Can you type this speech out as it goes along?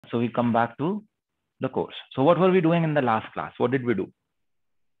So we come back to the course. So what were we doing in the last class? What did we do?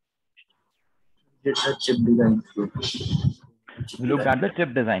 It's a chip design flow. We looked at the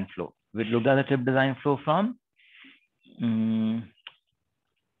chip design flow. We looked at the chip design flow from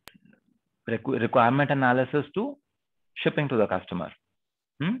requirement analysis to shipping to the customer.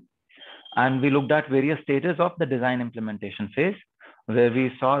 And we looked at various stages of the design implementation phase, where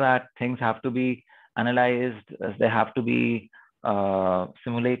we saw that things have to be analyzed, they have to be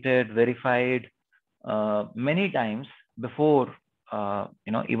simulated, verified many times before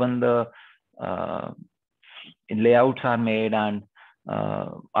even the layouts are made, and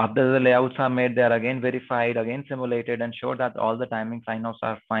after the layouts are made, they are again verified, again simulated, and sure that all the timing sign-offs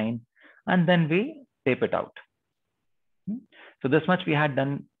are fine, and then we tape it out. So this much we had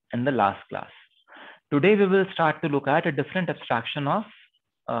done in the last class. Today we will start to look at a different abstraction of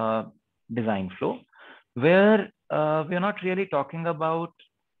design flow, where we are not really talking about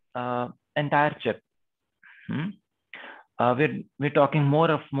entire chip. We're talking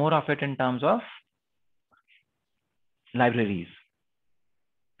more of it in terms of libraries.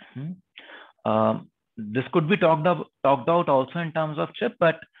 This could be talked out also in terms of chip,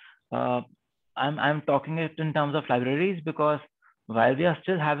 but I'm talking it in terms of libraries, because while we are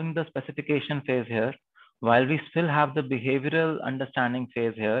still having the specification phase here, while we still have the behavioral understanding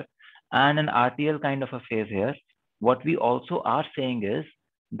phase here, and an RTL kind of a phase here, what we also are saying is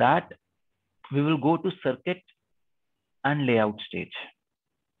that we will go to circuit and layout stage.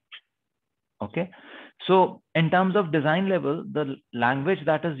 Okay. So in terms of design level, the language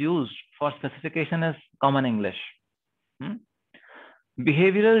that is used for specification is Common English.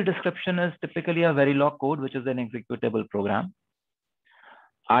 Behavioral description is typically a Verilog code, which is an executable program.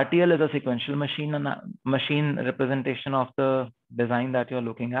 RTL is a sequential machine representation of the design that you're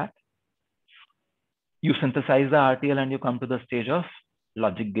looking at. You synthesize the RTL and you come to the stage of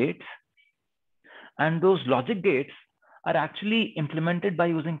logic gates. And those logic gates are actually implemented by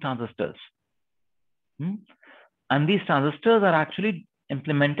using transistors. And these transistors are actually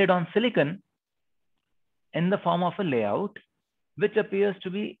implemented on silicon in the form of a layout, which appears to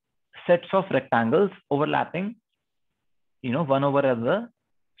be sets of rectangles overlapping, one over another,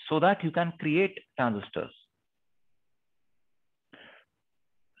 so that you can create transistors.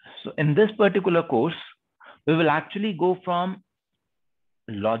 So in this particular course, we will actually go from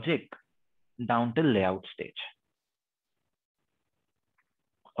logic down till layout stage.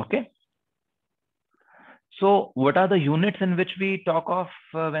 Okay. So what are the units in which we talk of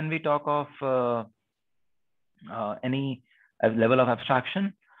when we talk of any level of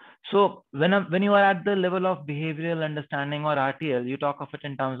abstraction? So when you are at the level of behavioral understanding or RTL, you talk of it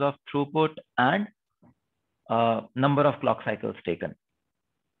in terms of throughput and number of clock cycles taken.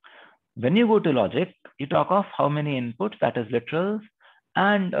 When you go to logic, you talk of how many inputs, that is literals,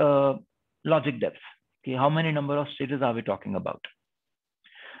 and logic depth. Okay, how many number of stages are we talking about?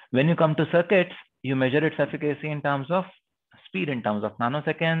 When you come to circuits, you measure its efficacy in terms of speed, in terms of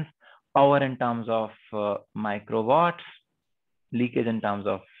nanoseconds, power in terms of microwatts, leakage in terms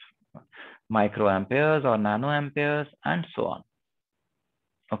of microamperes or nanoamperes, and so on.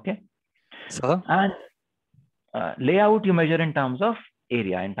 Okay. Sir? And layout you measure in terms of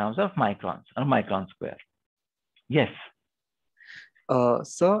area, in terms of microns or micron square. Yes.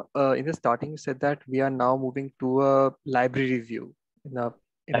 Sir, in the starting you said that we are now moving to a library view.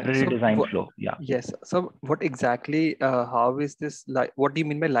 Library design flow. Yeah. Yes. So what exactly, how is this, what do you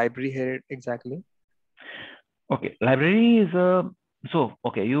mean by library here exactly? Okay. Library is so,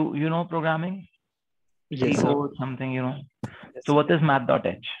 okay, you know programming? Yes, C sir. code, something, Yes, so what is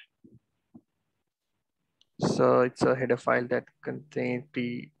math.h? So it's a header file that contains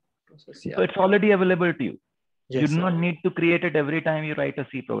the process. Yeah. So it's already available to you. Yes, you do sir. not need to create it every time you write a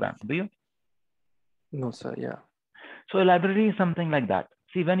C program, do you? No, sir. Yeah. So a library is something like that.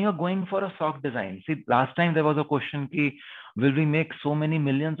 See, when you're going for a SOC design, see, last time there was a question, will we make so many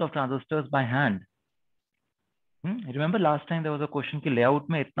millions of transistors by hand? Remember last time there was a question, layout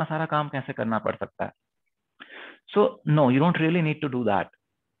mein itna sara kaam kaise karna pad sakta hai? So no, you don't really need to do that.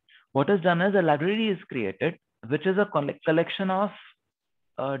 What is done is a library is created, which is a collection of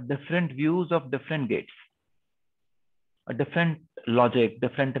different views of different gates, a different logic,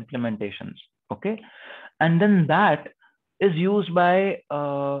 different implementations. Okay. And then that is used by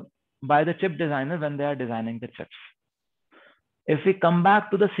the chip designer when they are designing the chips. If we come back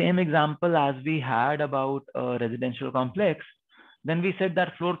to the same example as we had about a residential complex, then we said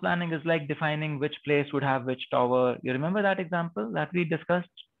that floor planning is like defining which place would have which tower. You remember that example that we discussed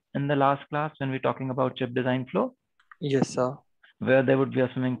in the last class when we're talking about chip design flow? Yes, sir. Where there would be a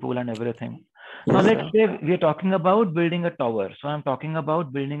swimming pool and everything. Now Yes, let's sir. say we are talking about building a tower. So I'm talking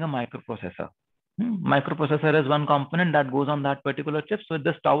about building a microprocessor. Microprocessor is one component that goes on that particular chip. So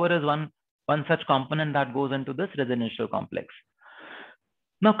this tower is one such component that goes into this residential complex.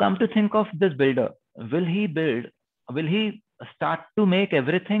 Now come to think of this builder. Will he start to make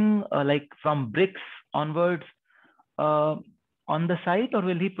everything like from bricks onwards uh, on the site, or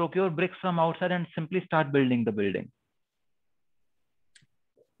will he procure bricks from outside and simply start building the building?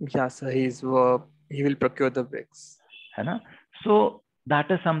 Yeah, sir. He will procure the bricks. है ना? So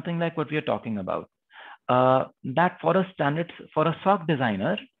that is something like what we are talking about. That for a SOC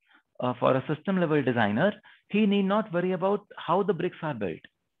designer, for a system level designer, he need not worry about how the bricks are built.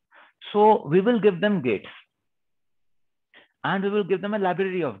 So we will give them gates, and we will give them a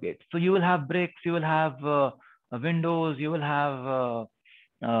library of gates. So you will have bricks, you will have windows, you will have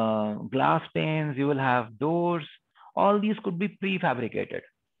glass panes, you will have doors. All these could be prefabricated,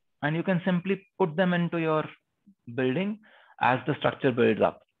 and you can simply put them into your building as the structure builds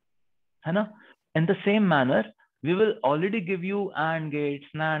up. है ना? In the same manner, we will already give you AND gates,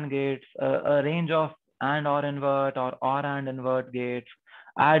 NAND gates, a range of AND OR invert or OR AND invert gates,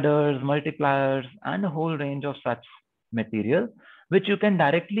 adders, multipliers, and a whole range of such material, which you can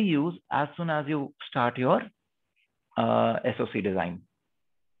directly use as soon as you start your SOC design.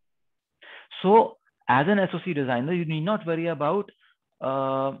 So as an SOC designer, you need not worry about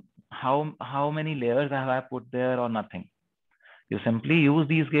how many layers have I put there or nothing. You simply use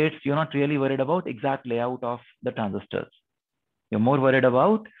these gates. You're not really worried about exact layout of the transistors. You're more worried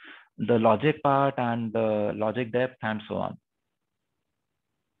about the logic part and the logic depth and so on.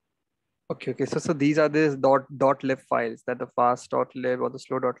 Okay. So these are these .lib files, that the fast .lib or the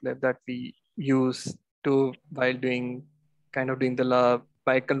slow .lib that we use to while doing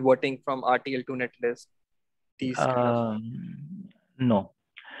by converting from RTL to netlist. These kind of. No.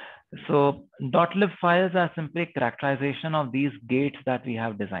 So .lib files are simply characterization of these gates that we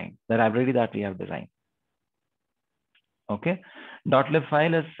have designed, the library that we have designed. Okay. .lib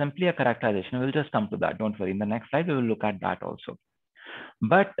file is simply a characterization. We'll just come to that. Don't worry. In the next slide, we will look at that also.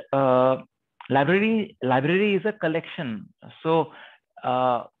 But library is a collection. So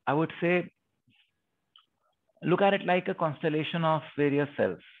I would say, look at it like a constellation of various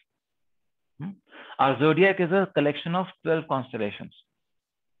cells. Our zodiac is a collection of 12 constellations,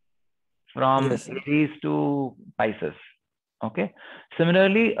 from Yes, sir. Aries to Pisces. Okay.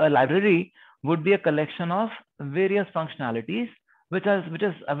 Similarly, a library would be a collection of various functionalities which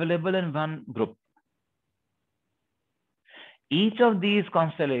is available in one group. Each of these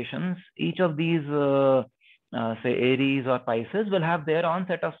constellations, each of these say Aries or Pisces, will have their own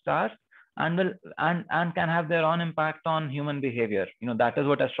set of stars and can have their own impact on human behavior. That is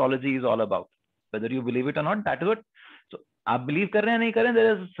what astrology is all about. Whether you believe it or not, that is what. So, आप believe कर रहे हैं नहीं कर रहे हैं,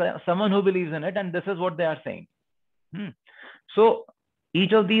 there is someone who believes in it, and this is what they are saying. So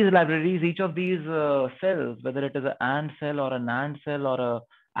each of these libraries, each of these cells, whether it is an AND cell or a NAND cell or a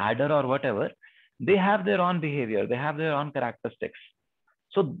adder or whatever, they have their own behavior, they have their own characteristics.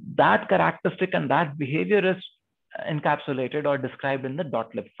 So that characteristic and that behavior is encapsulated or described in the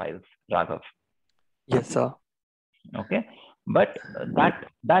 .lib files, Raghav. Yes, sir. Okay, but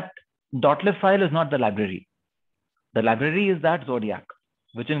that .lib file is not the library. The library is that zodiac,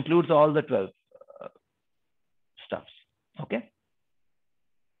 which includes all the 12 stuffs. Okay.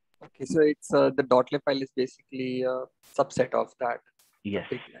 Okay, so it's the .lib file is basically a subset of that. Yes.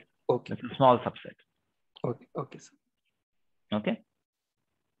 Okay. It's a small subset. Okay. Okay, sir. Okay.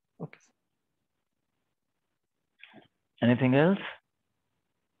 Okay. Anything else?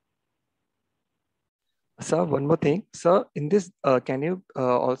 Sir, one more thing. Sir, in this, can you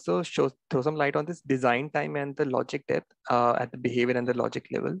also throw some light on this design time and the logic depth at the behavior and the logic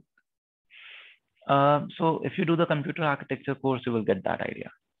level? So if you do the computer architecture course, you will get that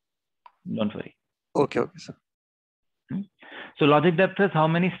idea. Don't worry. Okay, sir. So logic depth is how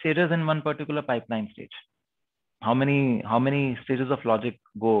many stages in one particular pipeline stage. How many stages of logic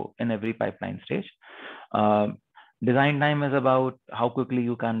go in every pipeline stage. Design time is about how quickly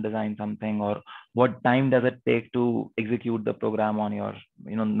you can design something, or what time does it take to execute the program on your,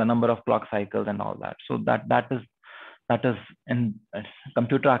 the number of clock cycles and all that. So that is in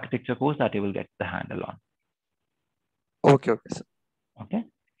computer architecture course that you will get the handle on. Okay, sir. Okay.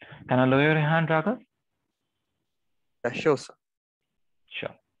 Can I lower your hand, Raghav? Yeah, sure, sir.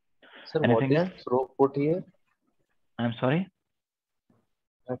 Sure. Sir, Anything what is throughput here? I'm sorry?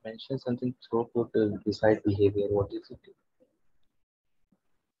 I mentioned something throughput decide behavior. What is it?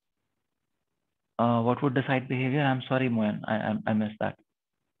 What would decide behavior? I'm sorry, Mohan. I missed that.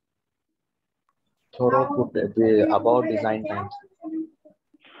 Throughput about design times.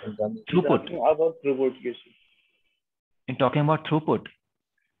 Throughput. About throughput, yes. You're talking about throughput.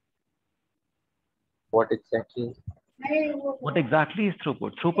 What exactly? What exactly is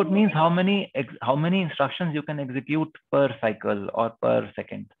throughput? Throughput means how many instructions you can execute per cycle or per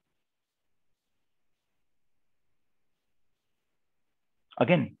second.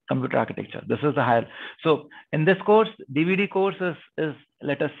 Again, computer architecture. This is the higher. So in this course, DVD course is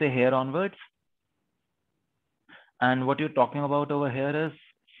let us say here onwards. And what you're talking about over here is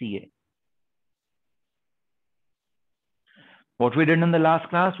CA. What we did in the last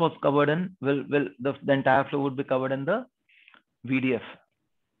class was covered in, the entire flow would be covered in the VDF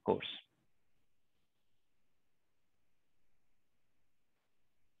course.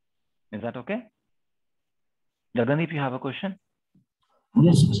 Is that okay? Jagandeep, you have a question?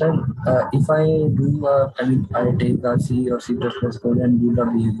 Yes, sir. If I do, I take a C or C++ code and do the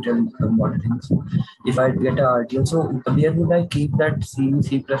behavioral modelings. If I get a RTL, so where would I keep that C++?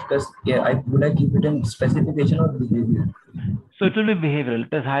 Yeah, would I keep it in specification or behavior? So it will be behavioral.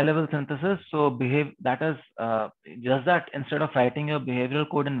 It is high-level synthesis. So that is just that instead of writing your behavioral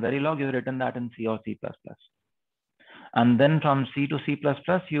code in Verilog, you've written that in C or C++. And then from C to C++,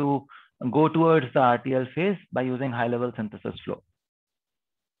 you go towards the RTL phase by using high-level synthesis flow.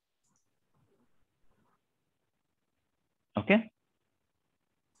 Okay?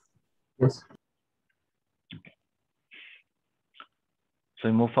 Yes. Okay. So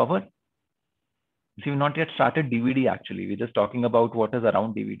we move forward. So we've not yet started DVD actually. We're just talking about what is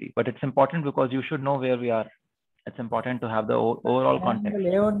around DVD. But it's important because you should know where we are. It's important to have the overall context. The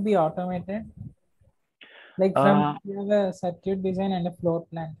layout be automated? Like from you have a circuit design and a floor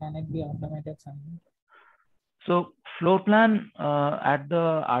plan, can it be automated something? So floor plan at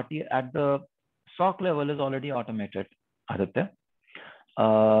the SOC level is already automated, Aditya.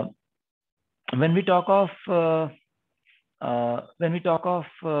 When we talk of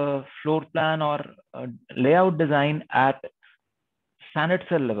floor plan or layout design at standard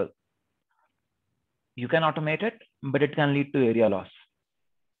cell level, you can automate it, but it can lead to area loss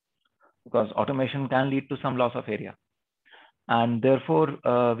because automation can lead to some loss of area, and therefore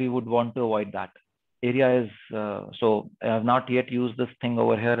we would want to avoid that. Area is so I have not yet used this thing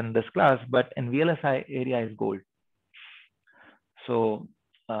over here in this class, but in VLSI area is gold. So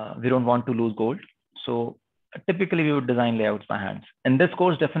we don't want to lose gold. So typically we would design layouts by hands. In this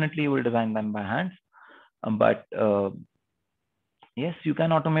course, definitely you will design them by hands. But yes, you can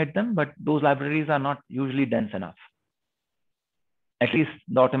automate them, but those libraries are not usually dense enough. At least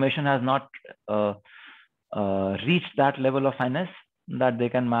the automation has not reached that level of finesse that they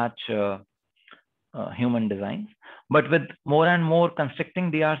can match human designs. But with more and more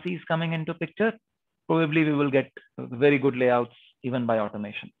constricting DRCs coming into picture, probably we will get very good layouts even by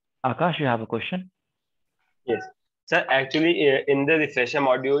automation. Akash, you have a question? Yes. Sir, actually, in the refresher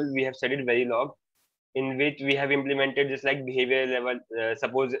module, we have studied Verilog, in which we have implemented just like behavior level.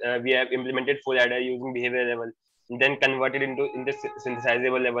 Suppose we have implemented full adder using behavior level, then converted into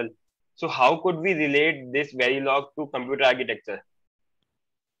synthesizable level. So how could we relate this Verilog to computer architecture?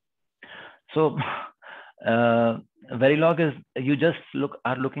 So Verilog is, you just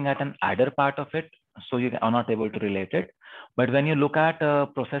are looking at an adder part of it, so you are not able to relate it. But when you look at a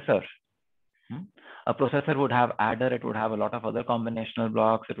processor would have adder, it would have a lot of other combinational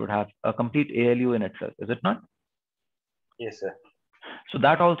blocks, it would have a complete ALU in itself, is it not? Yes, sir. So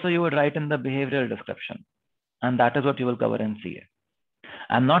that also you would write in the behavioral description, and that is what you will cover in CA.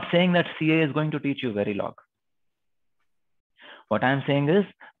 I'm not saying that CA is going to teach you Verilog. What I'm saying is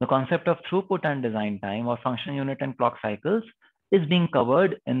the concept of throughput and design time or function unit and clock cycles is being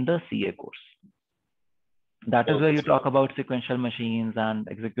covered in the CA course. That is where you talk about sequential machines and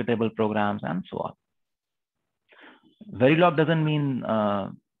executable programs and so on. Verilog doesn't mean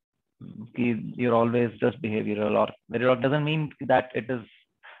you're always just behavioral, or Verilog doesn't mean that it is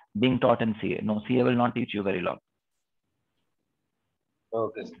being taught in CA. No, CA will not teach you Verilog.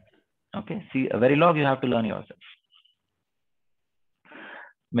 Okay. Okay, see, Verilog you have to learn yourself.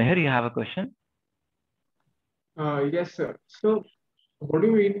 Meher, you have a question? Yes, sir. So what do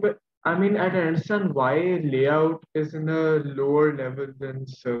you mean by, I mean, I don't understand why layout is in a lower level than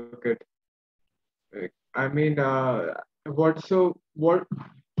circuit. I mean, what do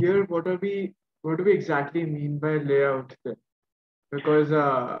we exactly mean by layout then? Because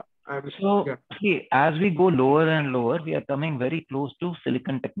see, as we go lower and lower, we are coming very close to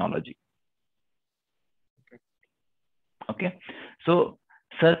silicon technology. Okay. So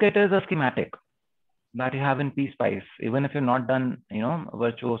circuit is a schematic that you have in PSpice. Even if you've not done,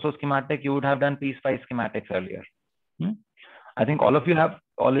 Virtuoso schematic, you would have done PSpice schematics earlier. I think all of you have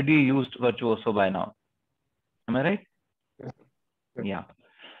already used Virtuoso by now. Am I right? Yes. Yeah.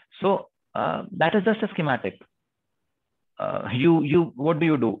 So that is just a schematic. What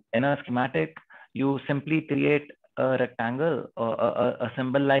do? In a schematic, you simply create a rectangle or a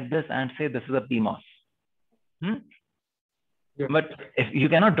symbol like this and say this is a PMOS. Yeah. But if you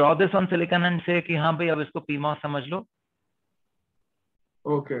cannot draw this on silicon and say कि हाँ भाई अब इसको PMOS समझ लो.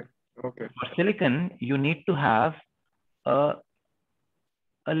 Okay. Okay. For silicon, you need to have a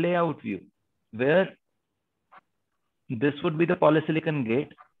layout view where this would be the polysilicon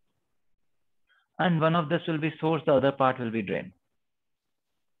gate, and one of this will be source, the other part will be drain.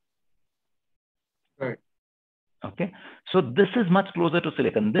 Right. Okay. So this is much closer to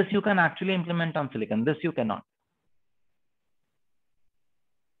silicon. This you can actually implement on silicon. This you cannot.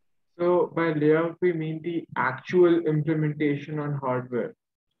 So by layout, we mean the actual implementation on hardware.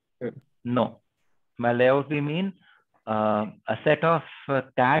 No. By layout, we mean a set of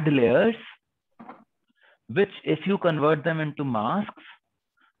CAD layers, which if you convert them into masks,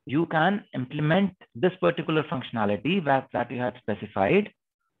 you can implement this particular functionality that you had specified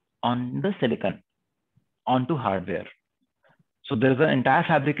on the silicon, onto hardware. So there is an entire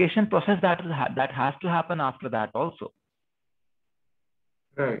fabrication process that has to happen after that also.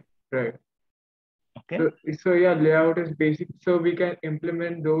 Right. Right. Okay. So yeah, layout is basic. So we can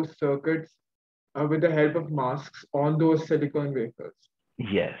implement those circuits with the help of masks on those silicon wafers.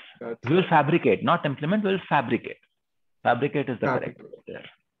 Yes. We will fabricate, not implement, we will fabricate. Fabricate is the correct word there.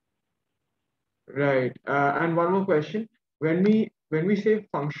 Right. And one more question. When we say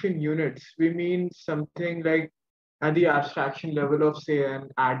function units, we mean something like at the abstraction level of, say, an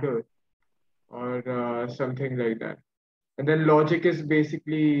adder or something like that. And then logic is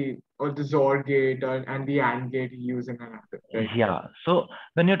basically or the XOR gate and the AND gate you use in an adder, right? Yeah. So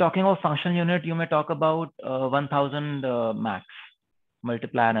when you're talking about function unit, you may talk about 1000 max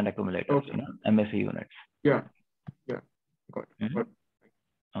multiplier and accumulators, Okay. MSE units. Yeah. Yeah. Got it. Got it.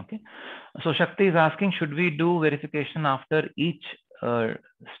 Okay. So Shakti is asking, should we do verification after each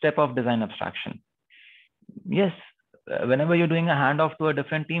step of design abstraction? Yes. Whenever you're doing a handoff to a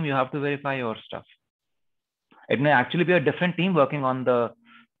different team, you have to verify your stuff. It may actually be a different team working on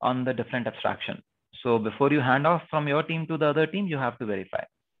the different abstraction. So before you hand off from your team to the other team, you have to verify.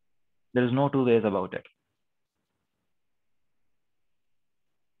 There is no two ways about it.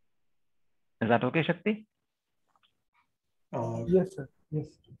 Is that okay, Shakti? Yes, sir. Yes.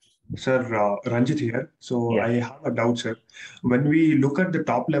 Sir, Ranjit here. So Yes. I have a doubt, sir. When we look at the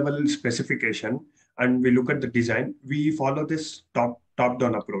top level specification and we look at the design, we follow this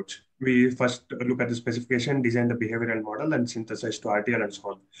top-down approach. We first look at the specification, design the behavioral model, and synthesize to RTL and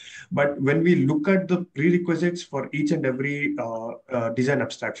so on. But when we look at the prerequisites for each and every design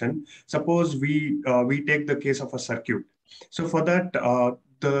abstraction, suppose we take the case of a circuit. So for that,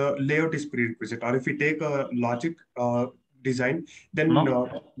 the layout is prerequisite. Or if we take a logic design, then No.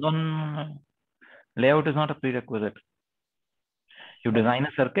 Layout is not a prerequisite. You design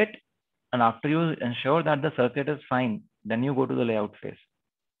a circuit, and after you ensure that the circuit is fine, then you go to the layout phase.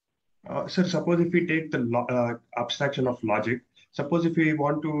 Sir, suppose if we take the abstraction of logic, suppose if we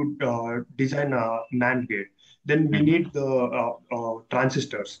want to design a NAND gate, then we need the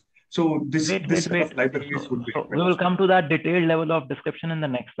transistors. So this set of libraries would be. So we will come to that detailed level of description in the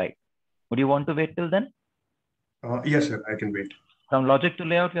next slide. Would you want to wait till then? Yes, sir, I can wait. From logic to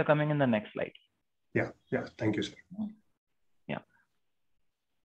layout, we are coming in the next slide. Yeah. Thank you, sir.